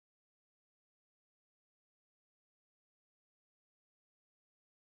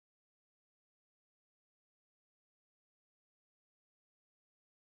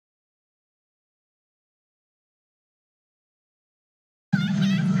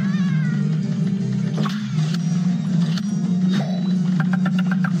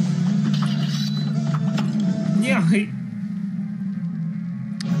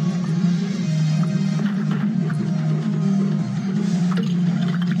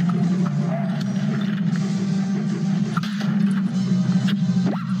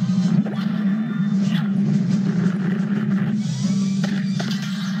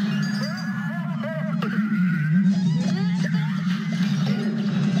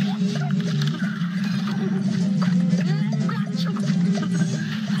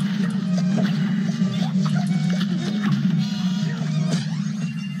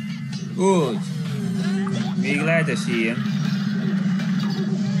7-es ilyen.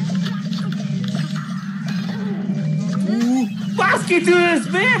 Baszki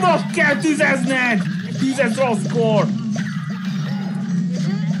tűz! Miért most kell tüzezned? Tüzez rosszkor!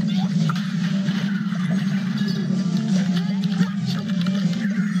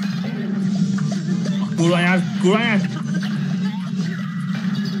 Kurványát!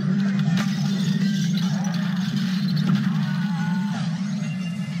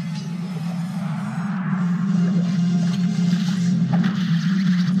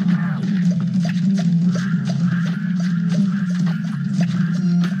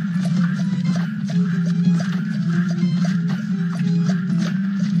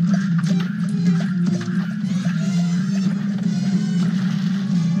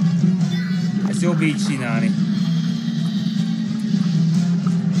 Ezt jobb így csinálni.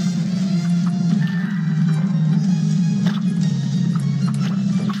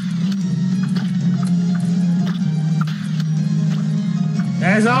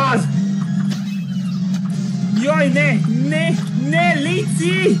 Ez az! Jaj, ne,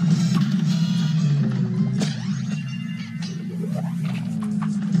 Lici!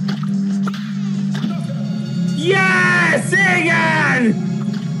 Yes, igen!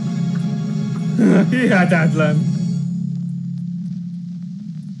 Hihetetlen!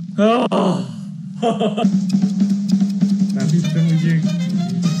 Oh. Nem hittem, hogy én...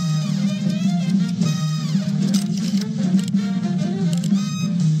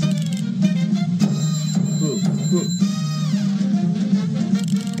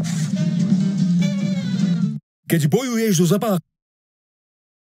 Keď bojuješ so zapákom,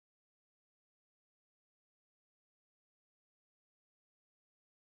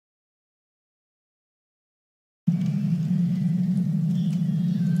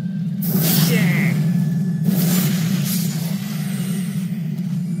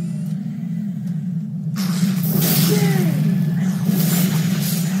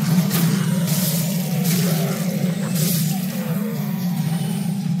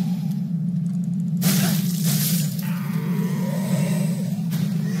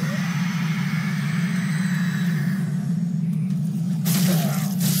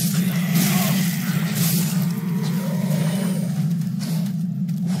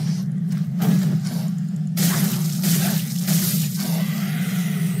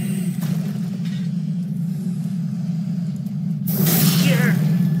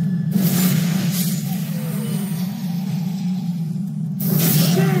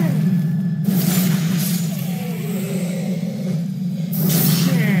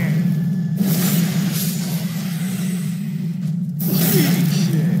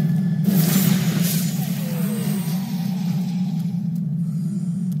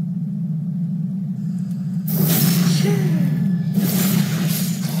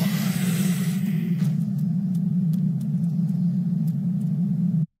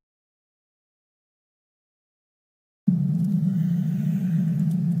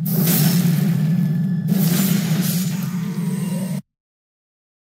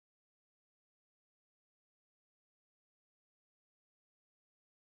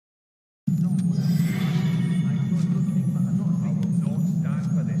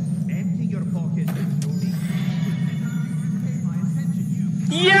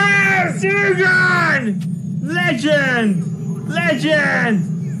 Yes, igen! Legend! Legend!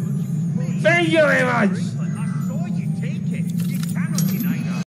 Thank you very much!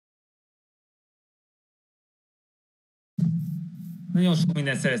 Nagyon sok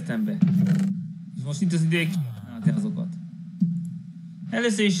mindent szereztem be. És most itt az ideig csinálni azokat.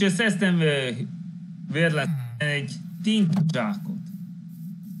 Először is szereztem vérlet egy tintzsákot.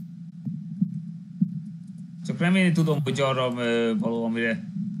 Csak remélni tudom, hogy arra való, amire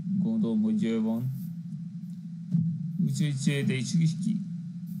gondolom, hogy van. Úgyhogy de is ki.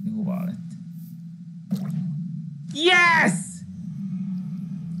 De hová lett? Yes!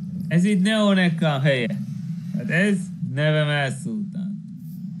 Ez itt Neonekám helye. Hát ez nevem Szultán.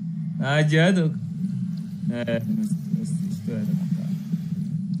 Látjátok? Nem, ezt is tőletek akár.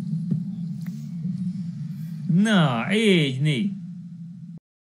 Na, így, né.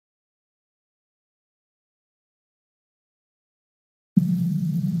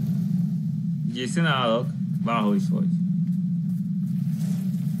 Készen állok, bárhol is vagy.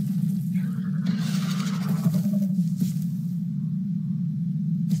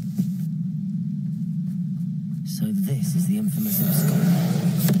 So this is the infamous skull.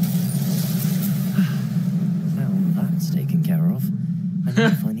 Now that's taken care of. I need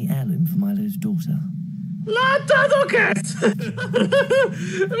to find the heirloom for Milo's daughter. Láttatok ezt?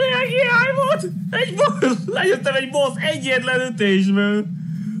 Milyen király volt? Egy boss! Lejöttem egy boss egyetlen ütésből!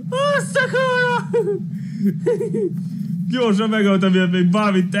 Azt akarom! Gyorsan megöltem, miért még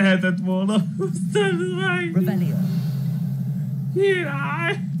bármit tehetett volna. Aztán meg... Revelio.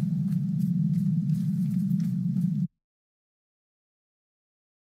 Király!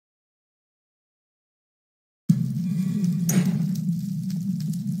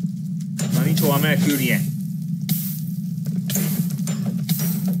 Na, nincs hova menekülnie.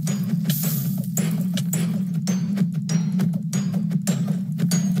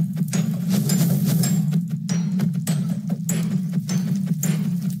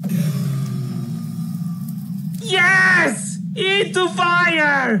 Yes! Into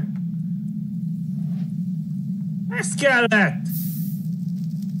fire! Ez kellett!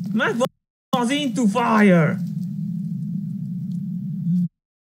 Megvan az into fire!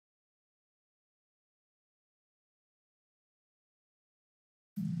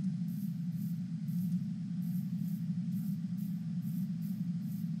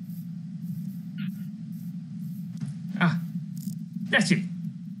 Ah, that's it.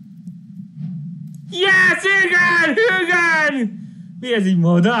 Yes, igen! Igen! Mi ez így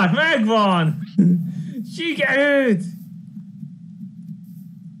madár? Megvan! Sikerült!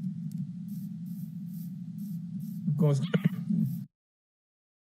 Akkor most...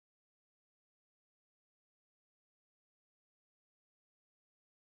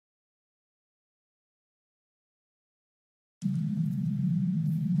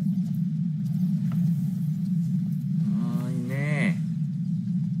 Aj, ne!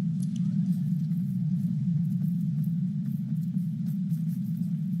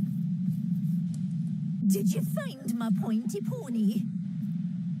 Did you find my pointy pony?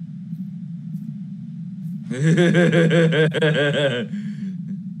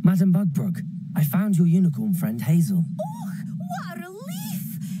 Madam Bugbrook, I found your unicorn friend Hazel. Oh, what a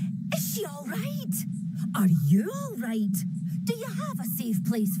relief! Is she all right? Are you all right? Do you have a safe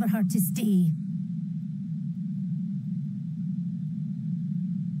place for her to stay?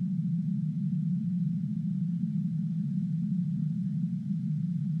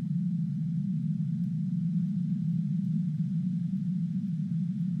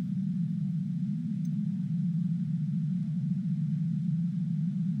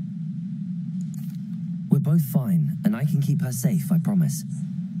 We're both fine, and I can keep her safe, I promise.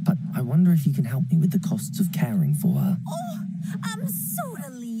 But I wonder if you can help me with the costs of caring for her. Oh, I'm so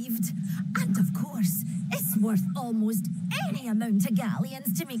relieved. And of course, it's worth almost any amount of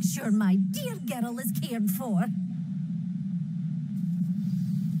galleons to make sure my dear girl is cared for.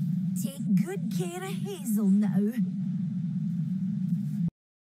 Take good care of Hazel now.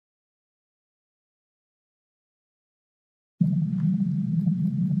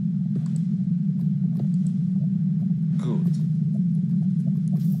 Good.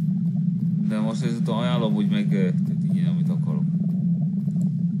 De most ezután ajánlom, hogy meg tehát így én, amit akarok.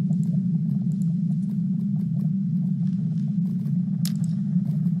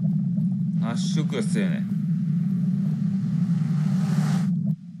 Lássuk össze.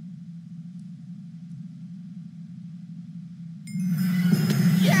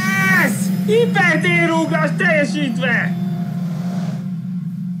 Yes! Hipertérugrás teljesítve!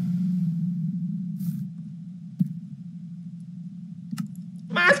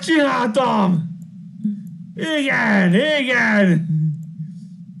 Megcsináltam! Igen, igen!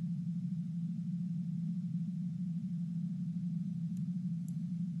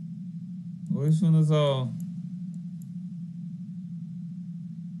 Hol is van az a...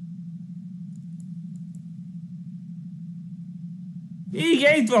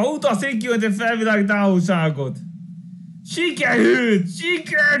 Igen, itt van, utazték ki, hogy a felvilág távolságot. Sikerült!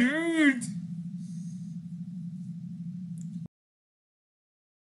 Sikerült!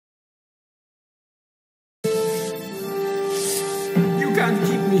 You can't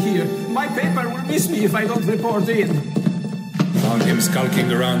keep me here. My paper will miss me if I don't report in. Found him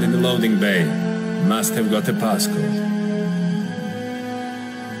skulking around in the loading bay. Must have got a passcode.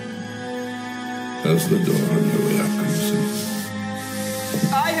 How's the door on your way up, Crimson?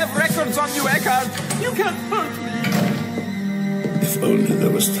 I have records on you, Eckhart. You can't hurt me. If only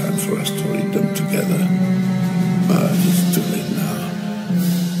there was time for us to read them together. But it's too late now.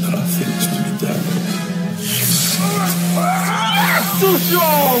 There are things to be done.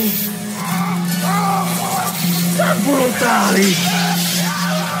 Suszom! De brutális!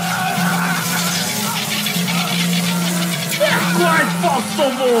 Ekkor egy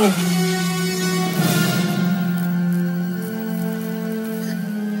faszomó!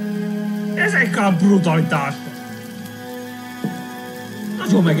 Ezek a brutalitás!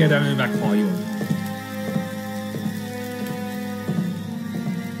 Nagyon megérdemli, hogy meghalljon.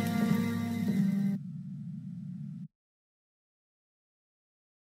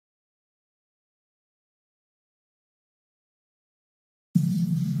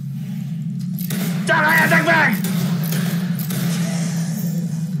 Találjátok meg!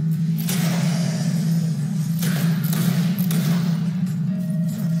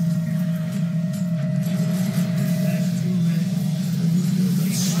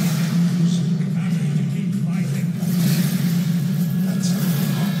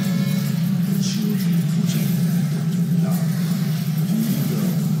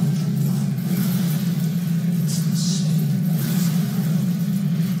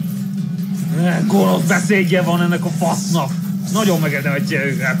 Gonosz beszédje van ennek a fasznak! Nagyon megérdemeltje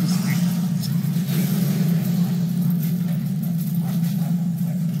őket!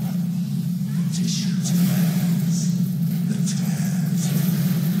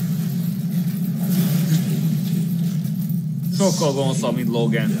 Sokkal gonoszabb, mint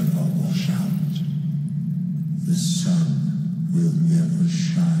Logan.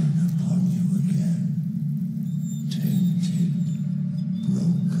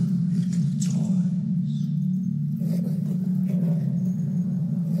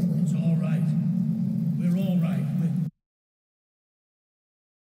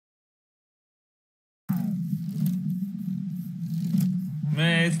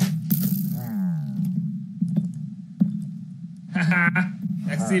 Haha,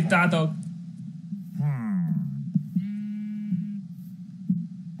 megszívtátok!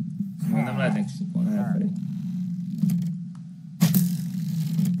 Nem lehetnek sokan elfelé.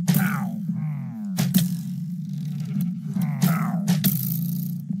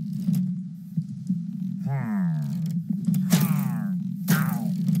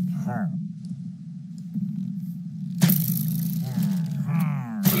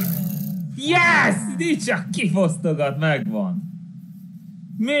 Yes! Nincs csak kifosztogat, megvan.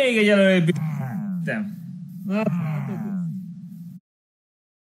 Még egy előrébb b***tem.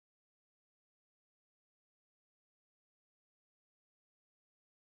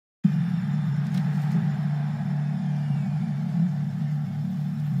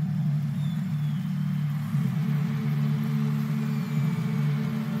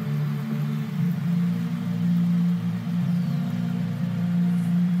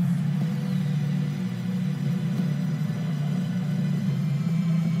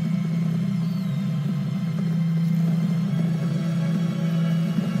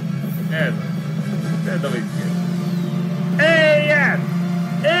 Éljen!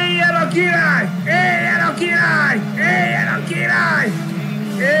 Éljen a király! Éljen a király! Éljen a király!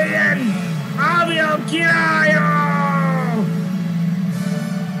 Éljen! Albion királya!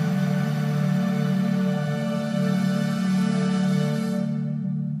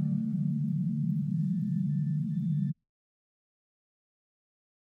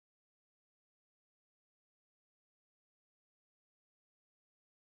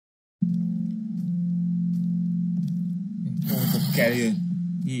 Kell jön.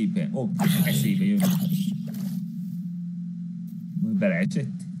 Éppen. Eszébe jön. Most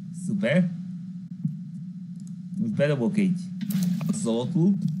beleesett. Szuper. Most bedobok egy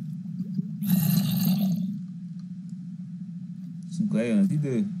axolotlut. És amikor eljön az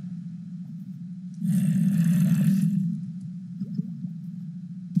idő.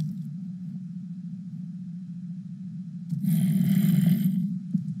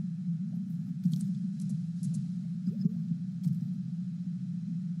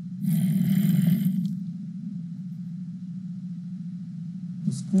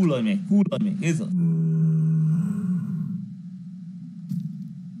 Kullanj meg, ez az.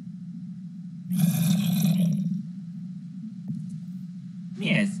 Mi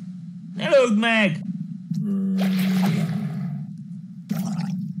ez? Ne lőd meg!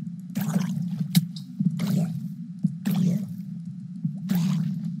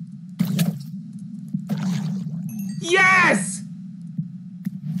 Yes!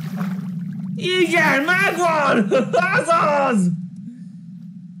 Igen, megvan! Azaz!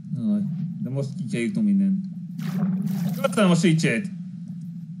 De most ki kell jutnom mindent. Köszönöm a sicsét!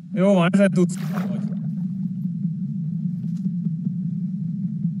 Jó van, ezen tudsz.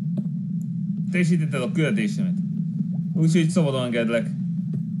 Teljesítetted a küldetésemet. Úgyhogy szabadon engedlek.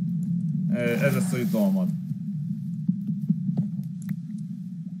 Ez lesz a jutalmad.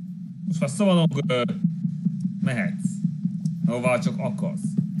 Most már szabadon mehetsz. Ahová csak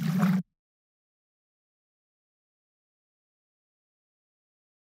akarsz.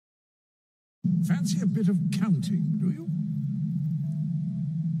 Fancy a bit of counting, do you?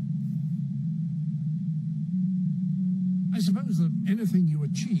 I suppose that anything you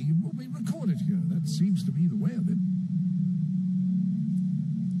achieve will be recorded here. That seems to be the way of it.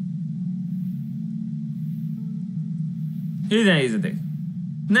 Ide nézzetek!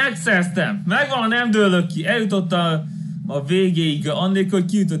 Megszereztem! Megvan, nem dőlök ki! Eljutott a a végéig, annélkül, hogy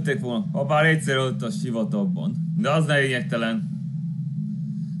kiütöttek volna, ha bár egyszer ott a sivatagban. De az ne lényegtelen.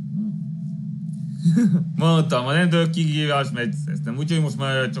 Mondtam, ha nem tudok kihívás, megy szeztem. Úgyhogy most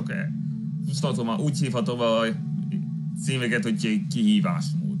már csak már úgy hívhatom a címeket, hogy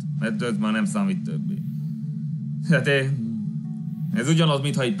kihívásmód. Mert ez már nem számít többé. Hát ez ugyanaz,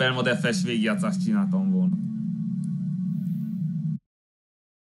 mintha egy permadefes végigjátszást csináltam volna.